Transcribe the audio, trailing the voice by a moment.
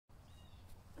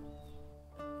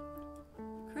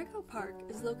Park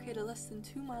is located less than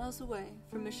 2 miles away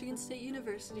from Michigan State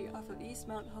University off of East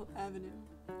Mount Hope Avenue.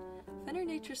 Fenner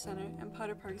Nature Center and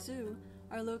Potter Park Zoo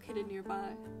are located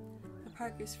nearby. The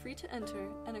park is free to enter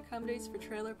and accommodates for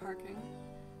trailer parking.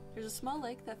 There's a small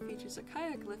lake that features a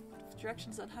kayak lift with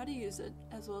directions on how to use it,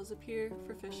 as well as a pier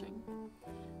for fishing.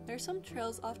 There are some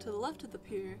trails off to the left of the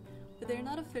pier, but they are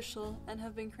not official and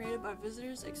have been created by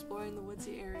visitors exploring the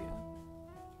woodsy area.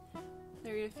 The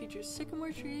area features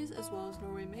sycamore trees as well as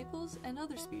Norway maples and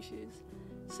other species.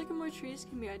 Sycamore trees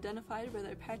can be identified by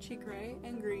their patchy gray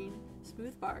and green,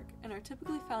 smooth bark and are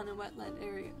typically found in wetland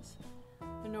areas.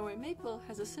 The Norway maple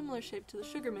has a similar shape to the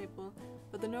sugar maple,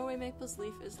 but the Norway maple's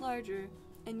leaf is larger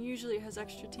and usually has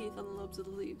extra teeth on the lobes of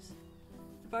the leaves.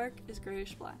 The bark is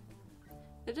grayish-black.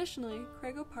 Additionally,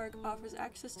 Crego Park offers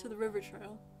access to the river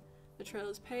trail. The trail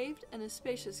is paved and is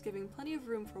spacious, giving plenty of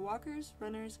room for walkers,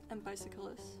 runners, and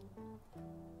bicyclists.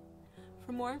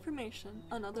 For more information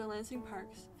on other Lansing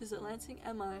parks, visit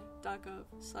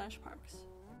lansingmi.gov/parks.